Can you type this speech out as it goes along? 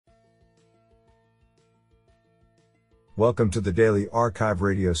Welcome to the Daily Archive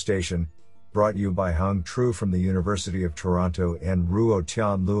radio station, brought you by Hung Tru from the University of Toronto and Ruo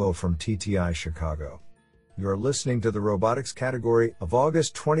Tian Luo from TTI Chicago. You are listening to the robotics category of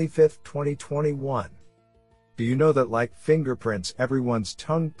August 25, 2021. Do you know that like fingerprints, everyone's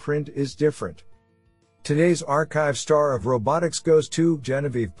tongue print is different? Today's archive star of robotics goes to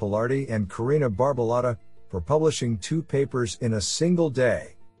Genevieve Pilardi and Karina Barbalato for publishing 2 papers in a single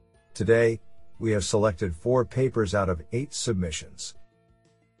day. Today, we have selected 4 papers out of 8 submissions.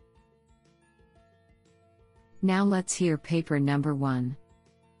 Now let's hear paper number 1.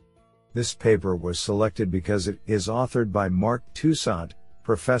 This paper was selected because it is authored by Marc Toussaint,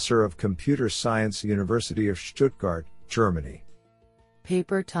 Professor of Computer Science, University of Stuttgart, Germany.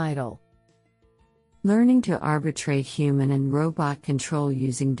 Paper title: Learning to Arbitrate Human and Robot Control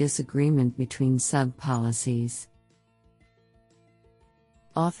Using Disagreement Between Sub-Policies.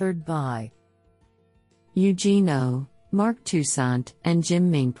 Authored by Eugene O., Marc Toussaint, and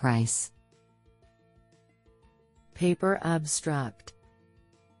Jim Mainprice. Paper abstract: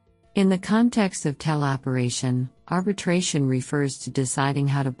 In the context of teleoperation, arbitration refers to deciding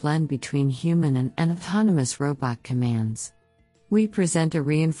how to blend between human and autonomous robot commands. We present a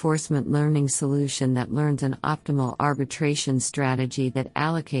reinforcement learning solution that learns an optimal arbitration strategy that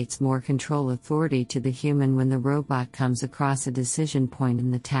allocates more control authority to the human when the robot comes across a decision point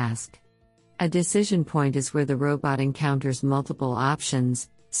in the task. A decision point is where the robot encounters multiple options,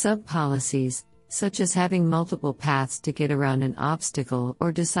 sub-policies, such as having multiple paths to get around an obstacle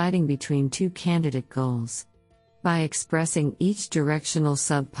or deciding between 2 candidate goals. By expressing each directional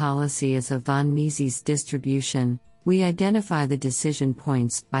sub-policy as a von Mises distribution, we identify the decision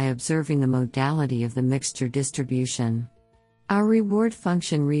points by observing the modality of the mixture distribution. Our reward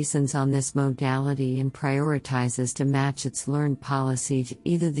function reasons on this modality and prioritizes to match its learned policy to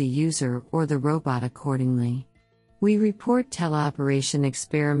either the user or the robot accordingly. We report teleoperation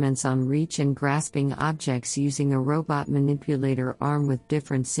experiments on reach and grasping objects using a robot manipulator arm with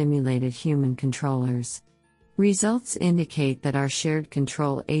different simulated human controllers. Results indicate that our shared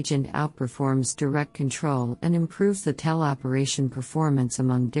control agent outperforms direct control and improves the teleoperation performance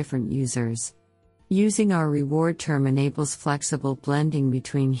among different users. Using our reward term enables flexible blending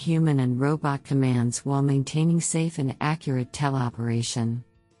between human and robot commands while maintaining safe and accurate teleoperation.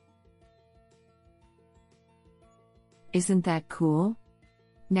 Isn't that cool?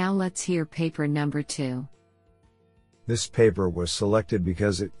 Now let's hear paper number 2. This paper was selected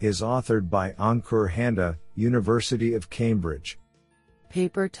because it is authored by Ankur Handa, University of Cambridge.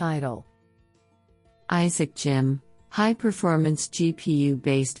 Paper title: Isaac Jim, High-Performance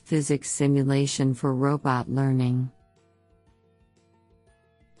GPU-Based Physics Simulation for Robot Learning.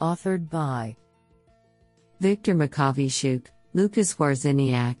 Authored by Victor Makoveychuk, Lucas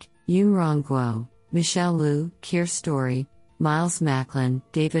Warziniak, Yunrong Guo, Michelle Liu, Keir Story, Miles Macklin,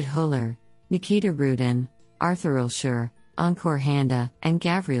 David Huller, Nikita Rudin, Arthur Ilsher, Ankur Handa, and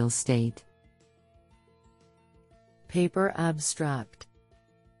Gavriel State. Paper abstract: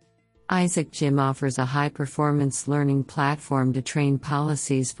 Isaac Jim offers a high-performance learning platform to train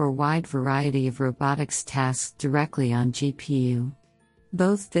policies for a wide variety of robotics tasks directly on GPU.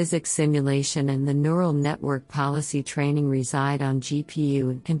 Both physics simulation and the neural network policy training reside on GPU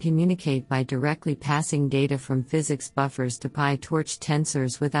and can communicate by directly passing data from physics buffers to PyTorch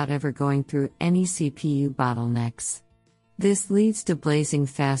tensors without ever going through any CPU bottlenecks. This leads to blazing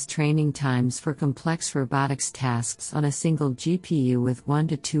fast training times for complex robotics tasks on a single GPU with 1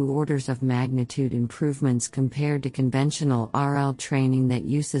 to 2 orders of magnitude improvements compared to conventional RL training that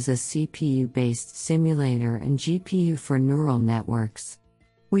uses a CPU-based simulator and GPU for neural networks.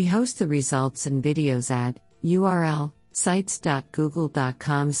 We host the results and videos at URL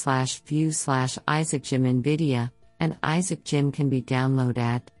sites.google.com/view/IsaacJimNVIDIA, and Isaac Jim can be downloaded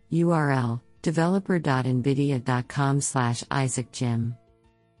at URL developer.nvidia.com/IsaacJim.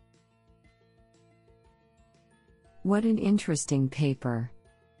 What an interesting paper.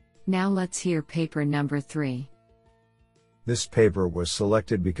 Now let's hear paper number 3. This paper was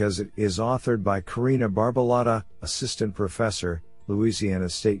selected because it is authored by Karina Barbalato, Assistant Professor, Louisiana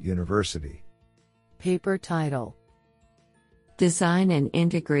State University. Paper title: Design and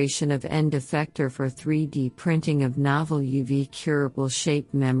Integration of End Effector for 3D Printing of Novel UV Curable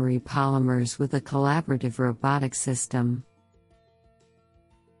Shape Memory Polymers with a Collaborative Robotic System.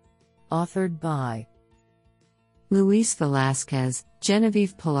 Authored by Luis Velasquez,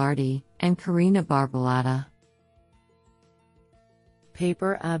 Genevieve Pilardi, and Karina Barbalato.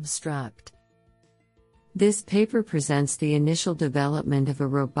 Paper abstract: This paper presents the initial development of a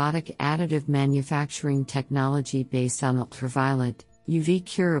robotic additive manufacturing technology based on ultraviolet, UV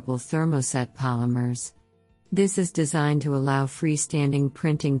curable thermoset polymers. This is designed to allow freestanding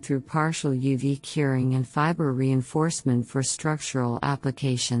printing through partial UV curing and fiber reinforcement for structural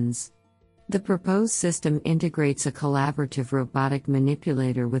applications. The proposed system integrates a collaborative robotic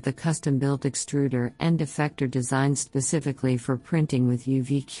manipulator with a custom-built extruder and defector designed specifically for printing with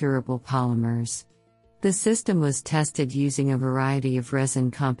UV-curable polymers. The system was tested using a variety of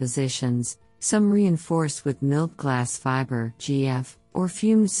resin compositions, some reinforced with milled glass fiber (GF) or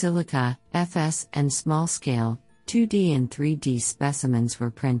fumed silica (FS), and small-scale 2D and 3D specimens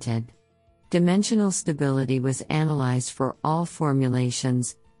were printed. Dimensional stability was analyzed for all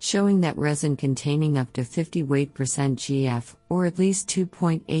formulations, showing that resin containing up to 50 weight % GF or at least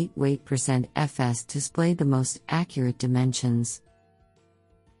 2.8 weight % FS displayed the most accurate dimensions.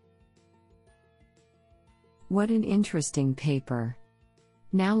 What an interesting paper!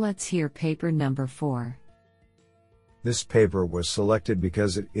 Now let's hear paper number 4. This paper was selected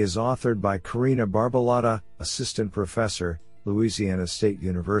because it is authored by Karina Barbalotta, Assistant Professor, Louisiana State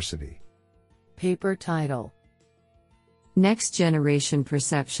University. Paper title: Next Generation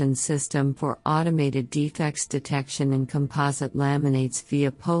Perception System for Automated Defects Detection in Composite Laminates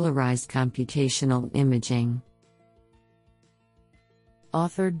via Polarized Computational Imaging.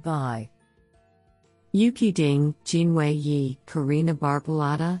 Authored by Yuki Ding, Jinwei Yi, Karina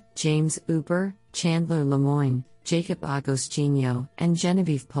Barbalotta, James Uber, Chandler Lemoine, Jacob Agostinho, and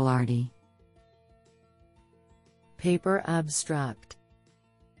Genevieve Pilardi. Paper abstract: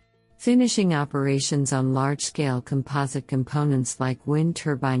 Finishing operations on large-scale composite components like wind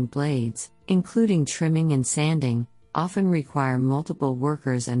turbine blades, including trimming and sanding, often require multiple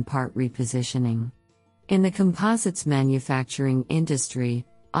workers and part repositioning. In the composites manufacturing industry,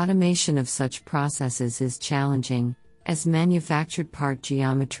 automation of such processes is challenging, as manufactured part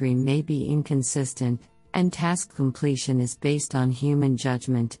geometry may be inconsistent, and task completion is based on human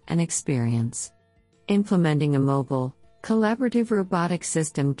judgment and experience. Implementing a mobile, collaborative robotic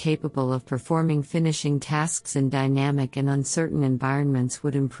system capable of performing finishing tasks in dynamic and uncertain environments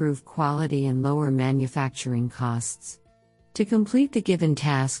would improve quality and lower manufacturing costs. To complete the given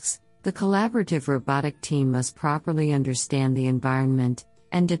tasks, the collaborative robotic team must properly understand the environment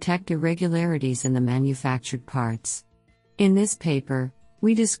and detect irregularities in the manufactured parts. In this paper,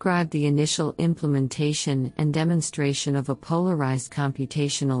 we describe the initial implementation and demonstration of a polarized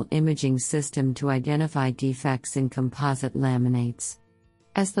computational imaging system to identify defects in composite laminates.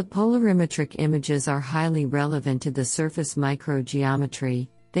 As the polarimetric images are highly relevant to the surface microgeometry,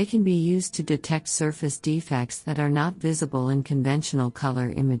 they can be used to detect surface defects that are not visible in conventional color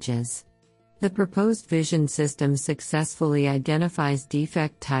images. The proposed vision system successfully identifies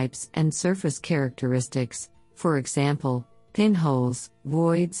defect types and surface characteristics, for example, pinholes,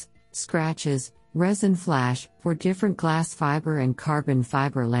 voids, scratches, resin flash, for different glass fiber and carbon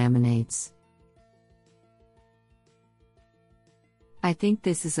fiber laminates. I think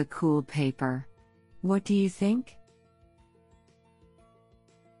this is a cool paper. What do you think?